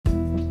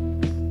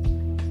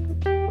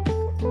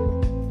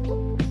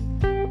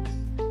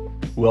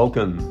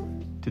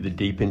Welcome to the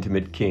Deep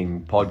Intimate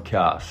King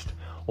podcast,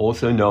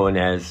 also known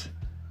as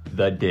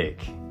The Dick.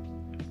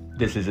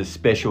 This is a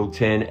special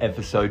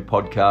 10-episode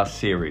podcast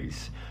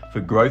series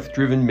for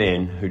growth-driven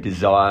men who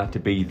desire to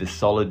be the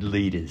solid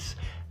leaders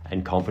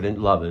and confident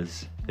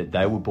lovers that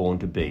they were born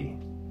to be.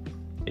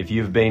 If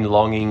you've been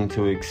longing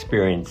to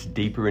experience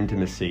deeper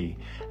intimacy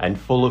and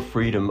fuller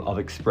freedom of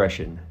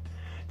expression,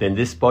 then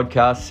this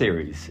podcast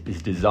series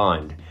is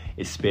designed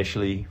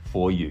especially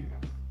for you.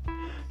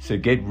 So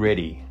get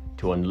ready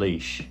to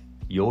unleash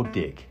your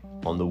dick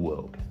on the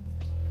world.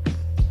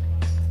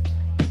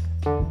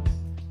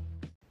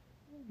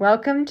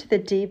 Welcome to the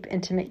Deep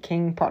Intimate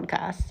King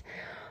podcast.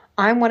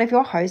 I'm one of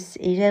your hosts,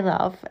 EJ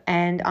Love,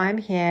 and I'm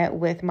here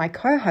with my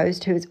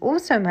co-host, who is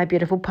also my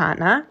beautiful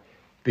partner,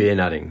 Beer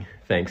nutting.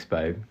 Thanks,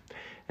 babe.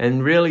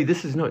 And really,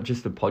 this is not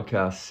just a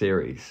podcast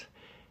series.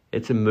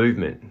 It's a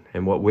movement,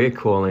 and what we're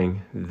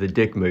calling the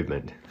Dick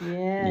Movement.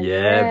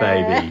 Yeah,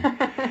 baby.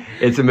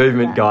 It's a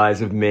movement,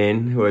 guys, of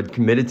men who are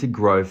committed to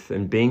growth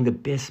and being the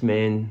best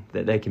men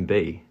that they can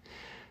be.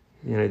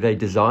 You know, they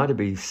desire to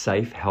be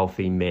safe,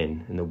 healthy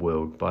men in the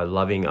world by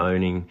loving,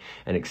 owning,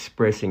 and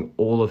expressing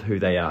all of who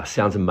they are.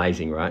 Sounds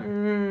amazing, right?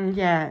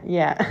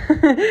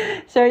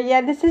 Yeah. So,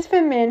 this is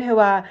for men who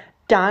are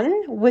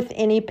done with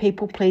any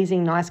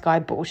people-pleasing nice guy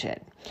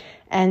bullshit.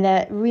 And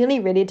they're really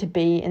ready to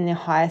be in their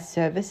highest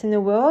service in the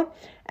world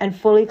and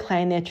fully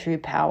claim their true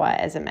power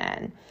as a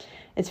man.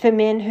 It's for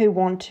men who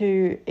want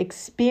to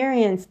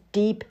experience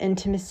deep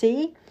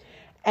intimacy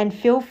and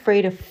feel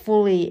free to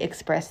fully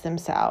express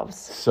themselves.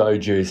 So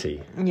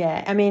juicy.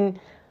 Yeah, I mean,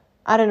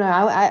 I don't know.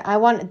 I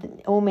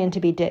want all men to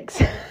be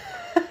dicks.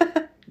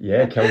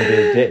 Yeah, come and be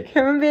a dick.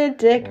 Come and be a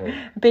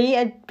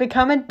dick.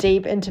 Become a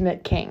deep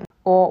intimate king.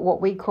 Or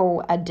what we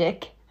call a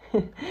dick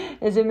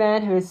is a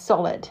man who is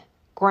solid,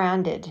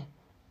 grounded,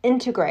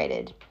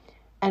 integrated,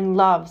 and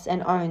loves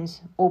and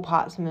owns all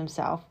parts of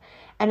himself,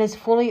 and is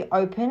fully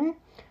open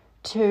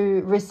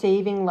to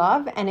receiving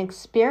love and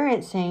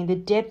experiencing the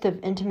depth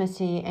of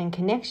intimacy and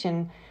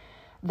connection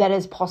that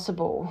is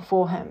possible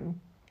for him.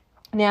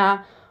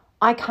 Now,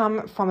 I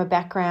come from a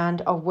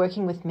background of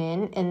working with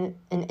men in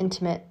an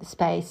intimate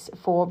space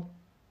for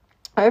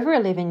over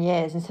 11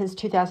 years, and since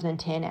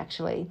 2010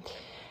 actually.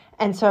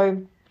 And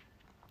so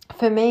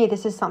for me,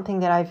 this is something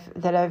that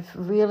I've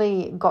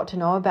really got to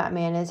know about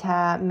men, is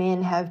how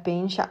men have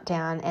been shut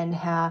down and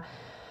how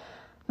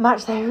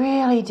much they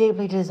really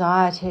deeply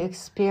desire to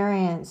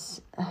experience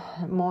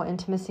more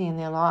intimacy in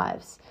their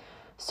lives.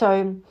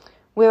 So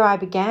where I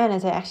began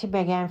is I actually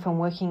began from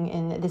working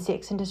in the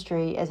sex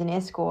industry as an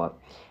escort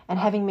and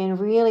having men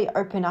really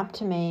open up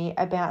to me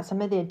about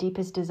some of their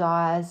deepest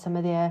desires, some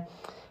of their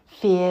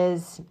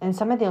fears, and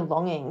some of their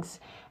longings.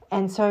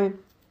 And so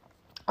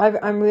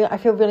I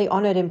feel really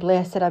honoured and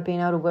blessed that I've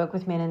been able to work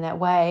with men in that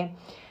way.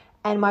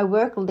 And my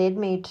work led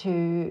me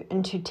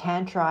into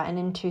Tantra and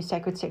into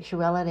sacred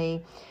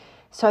sexuality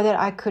so that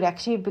I could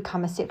actually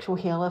become a sexual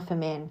healer for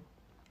men.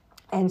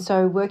 And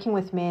so working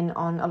with men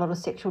on a lot of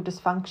sexual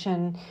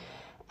dysfunction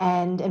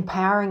and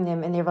empowering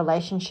them in their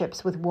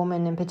relationships with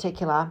women in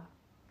particular.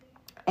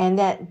 And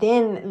that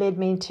then led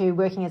me to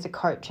working as a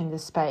coach in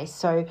this space.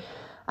 So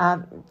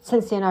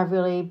since then, I've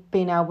really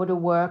been able to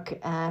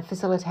work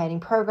facilitating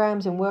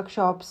programs and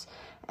workshops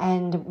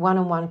and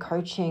one-on-one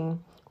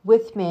coaching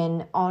with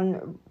men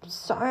on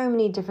so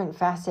many different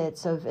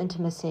facets of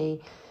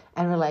intimacy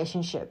and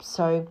relationships.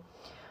 So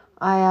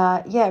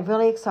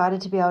really excited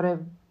to be able to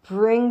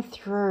bring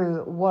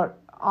through what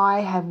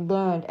I have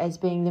learned as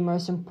being the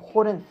most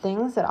important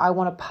things that I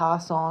want to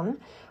pass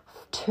on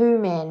to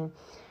men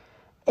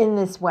in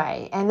this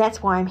way. And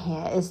that's why I'm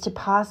here, is to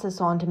pass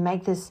this on, to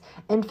make this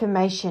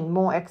information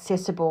more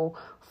accessible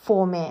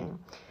for men.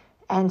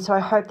 And so I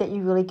hope that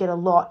you really get a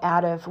lot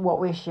out of what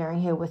we're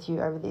sharing here with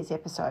you over these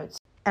episodes.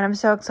 And I'm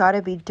so excited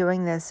to be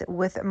doing this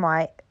with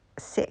my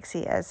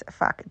sexy as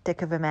fuck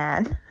dick of a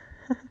man.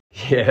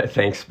 Yeah,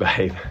 thanks,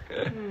 babe.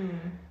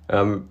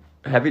 I'm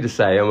happy to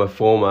say I'm a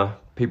former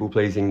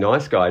people-pleasing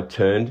nice guy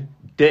turned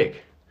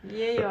dick.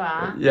 Yeah, you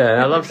are.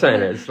 Yeah, I love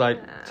saying it. It's like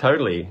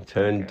totally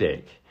turned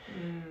dick.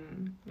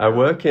 I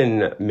work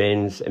in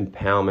men's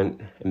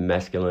empowerment and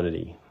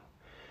masculinity.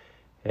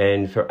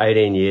 And for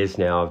 18 years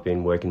now, I've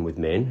been working with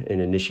men in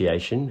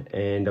initiation,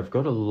 and I've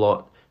got a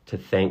lot to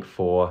thank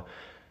for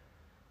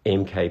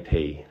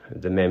MKP,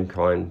 the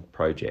Mankind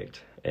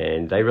Project.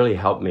 And they really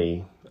helped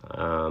me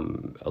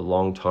a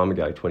long time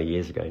ago, 20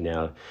 years ago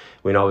now,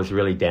 when I was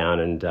really down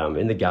and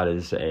in the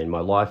gutters, and my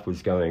life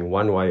was going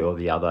one way or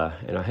the other,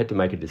 and I had to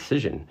make a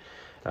decision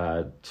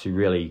to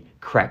really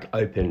crack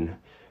open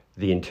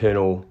the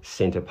internal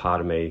center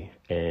part of me,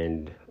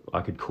 and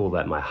I could call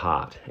that my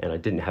heart. And I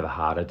didn't have a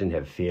heart, I didn't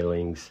have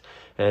feelings,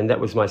 and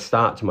that was my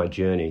start to my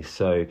journey.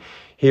 So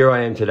here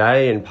I am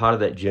today, and part of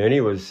that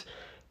journey was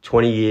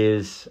 20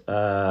 years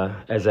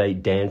as a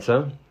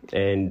dancer,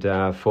 and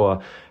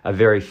for a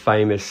very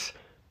famous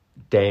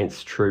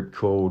dance troupe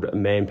called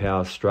Manpower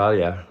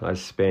Australia, I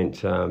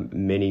spent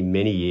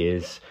many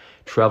years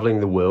traveling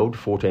the world,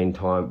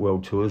 14-time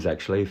world tours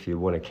actually, if you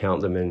want to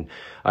count them, and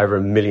over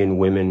 1 million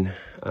women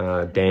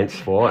dance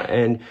for.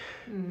 And,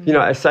 you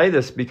know, I say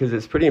this because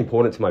it's pretty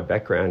important to my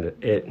background.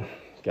 It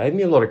gave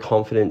me a lot of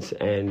confidence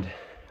and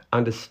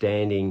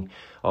understanding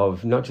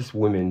of not just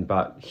women,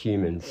 but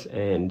humans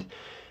and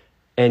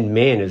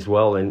men as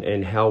well,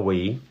 and how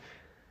we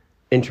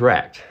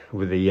interact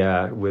with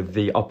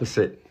the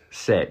opposite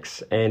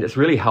sex. And it's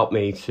really helped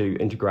me to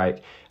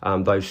integrate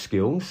those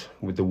skills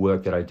with the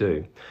work that I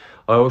do.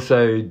 I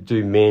also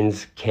do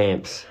men's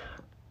camps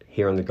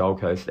here on the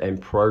Gold Coast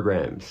and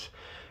programs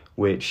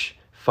which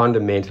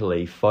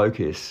fundamentally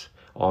focus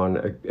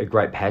on a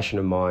great passion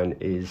of mine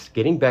is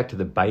getting back to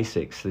the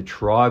basics, the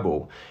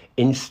tribal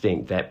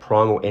instinct, that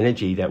primal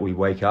energy that we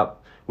wake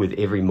up with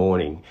every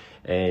morning,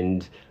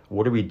 and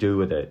what do we do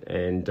with it?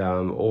 And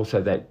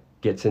also that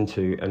gets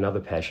into another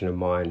passion of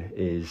mine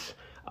is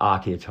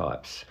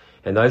archetypes,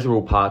 and those are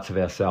all parts of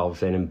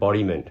ourselves and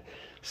embodiment.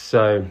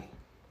 So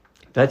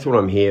that's what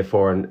I'm here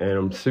for, and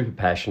I'm super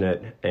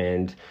passionate,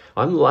 and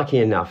I'm lucky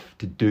enough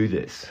to do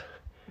this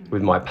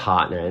with my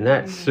partner, and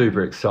that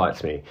super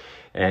excites me.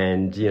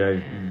 And, you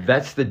know,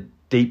 that's the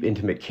deep,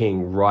 intimate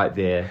king right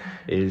there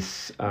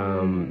is, you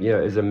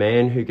know, is a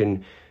man who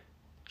can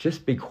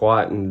just be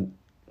quiet and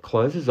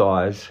close his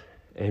eyes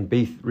and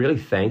be really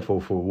thankful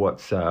for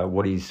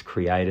what he's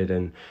created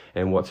and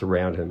what's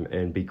around him,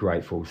 and be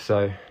grateful.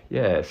 So,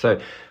 yeah, so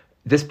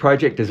this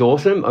project is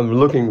awesome. I'm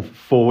looking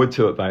forward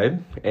to it,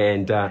 babe.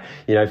 And,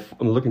 you know,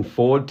 I'm looking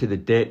forward to the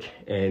deck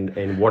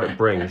and what it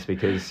brings,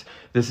 because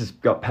this has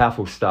got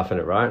powerful stuff in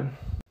it, right?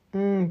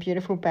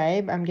 Beautiful,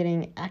 babe. I'm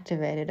getting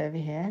activated over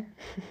here.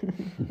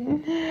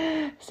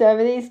 So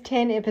over these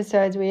 10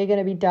 episodes, we are going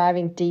to be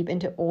diving deep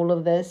into all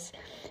of this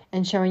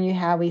and showing you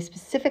how we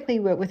specifically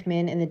work with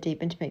men in the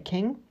Deep Intimate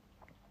King,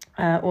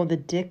 or the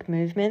Dick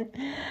movement.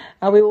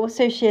 We will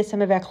also share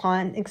some of our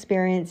client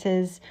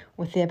experiences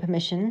with their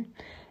permission,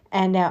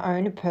 and our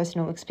own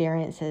personal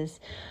experiences.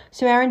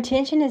 So our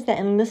intention is that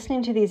in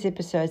listening to these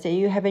episodes, that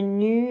you have a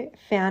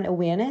newfound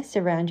awareness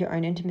around your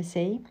own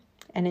intimacy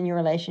and in your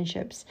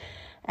relationships.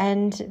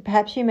 And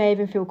perhaps you may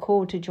even feel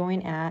called to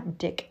join our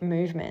Dick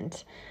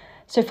movement.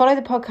 So follow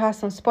the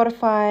podcast on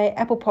Spotify,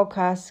 Apple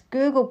Podcasts,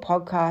 Google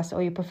Podcasts,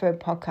 or your preferred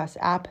podcast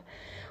app.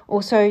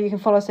 Also, you can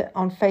follow us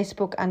on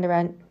Facebook under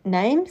our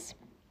names,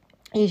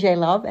 EJ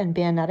Love and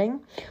Bear Nutting,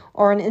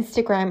 or on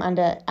Instagram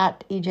under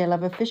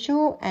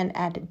 @EJLoveOfficial and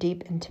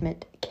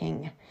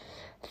 @DeepIntimateKing.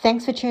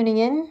 Thanks for tuning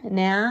in.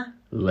 Now,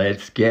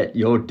 let's get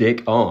your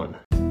dick on.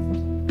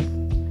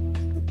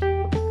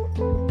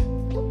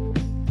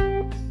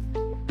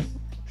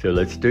 So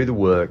let's do the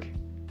work,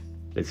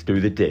 let's do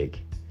the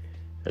dick,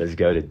 and let's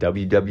go to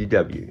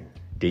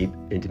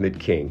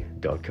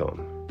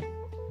www.deepintimateking.com.